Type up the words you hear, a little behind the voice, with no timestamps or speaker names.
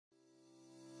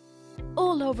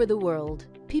All over the world,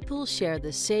 people share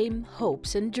the same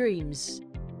hopes and dreams.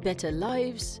 Better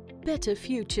lives, better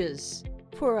futures.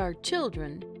 For our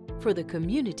children, for the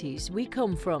communities we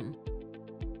come from.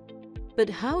 But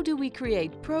how do we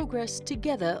create progress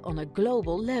together on a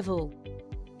global level?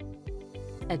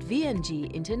 At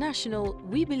VNG International,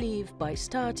 we believe by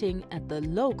starting at the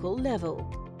local level,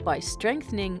 by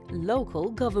strengthening local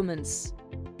governments.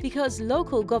 Because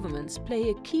local governments play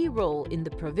a key role in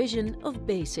the provision of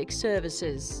basic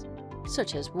services,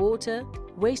 such as water,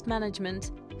 waste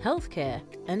management, healthcare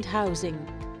and housing.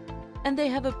 And they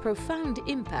have a profound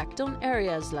impact on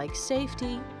areas like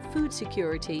safety, food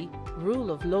security, rule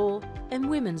of law and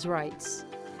women's rights.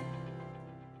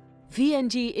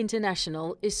 VNG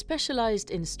International is specialized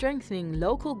in strengthening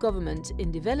local government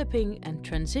in developing and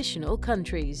transitional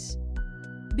countries.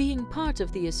 Being part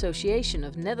of the Association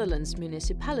of Netherlands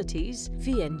Municipalities,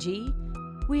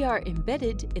 VNG, we are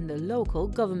embedded in the local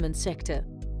government sector.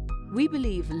 We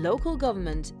believe local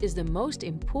government is the most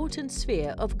important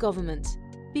sphere of government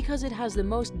because it has the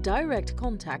most direct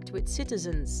contact with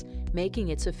citizens, making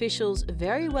its officials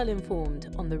very well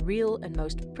informed on the real and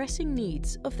most pressing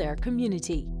needs of their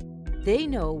community. They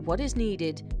know what is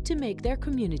needed to make their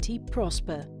community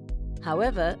prosper.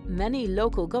 However, many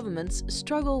local governments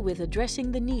struggle with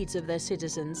addressing the needs of their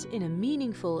citizens in a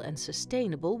meaningful and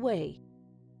sustainable way.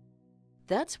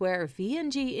 That's where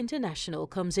VNG International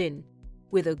comes in,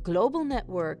 with a global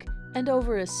network and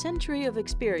over a century of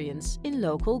experience in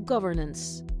local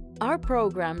governance. Our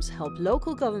programs help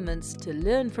local governments to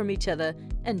learn from each other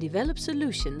and develop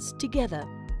solutions together.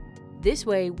 This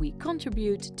way we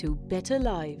contribute to better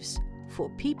lives for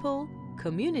people,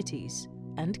 communities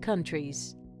and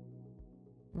countries.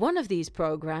 One of these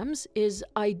programs is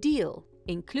IDEAL,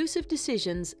 Inclusive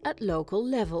Decisions at Local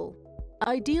Level.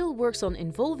 IDEAL works on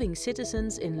involving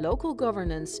citizens in local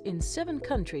governance in 7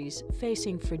 countries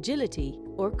facing fragility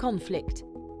or conflict: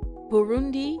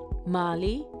 Burundi,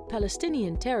 Mali,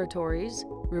 Palestinian territories,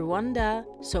 Rwanda,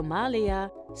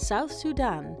 Somalia, South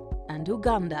Sudan and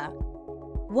Uganda.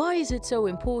 Why is it so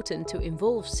important to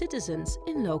involve citizens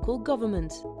in local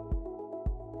government?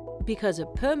 Because a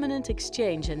permanent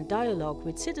exchange and dialogue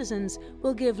with citizens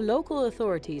will give local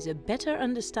authorities a better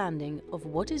understanding of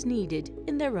what is needed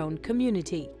in their own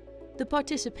community. The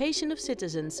participation of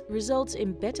citizens results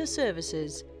in better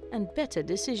services and better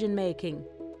decision-making,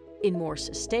 in more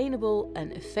sustainable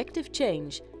and effective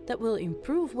change that will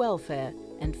improve welfare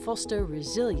and foster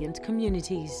resilient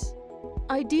communities.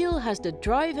 IDEAL has the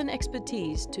drive and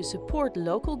expertise to support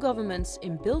local governments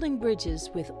in building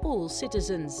bridges with all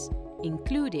citizens,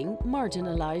 including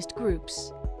marginalized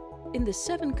groups. In the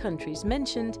 7 countries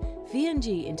mentioned,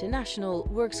 VNG International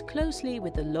works closely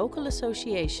with the local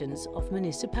associations of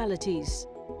municipalities.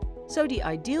 So the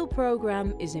IDEAL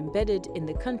program is embedded in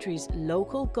the country's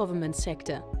local government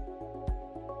sector.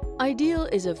 IDEAL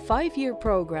is a 5-year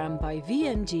program by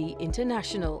VNG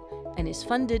International and is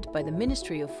funded by the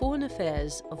Ministry of Foreign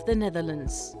Affairs of the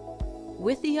Netherlands.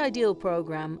 With the IDEAL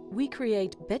program, we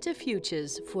create better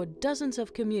futures for dozens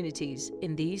of communities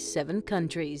in these 7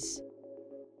 countries.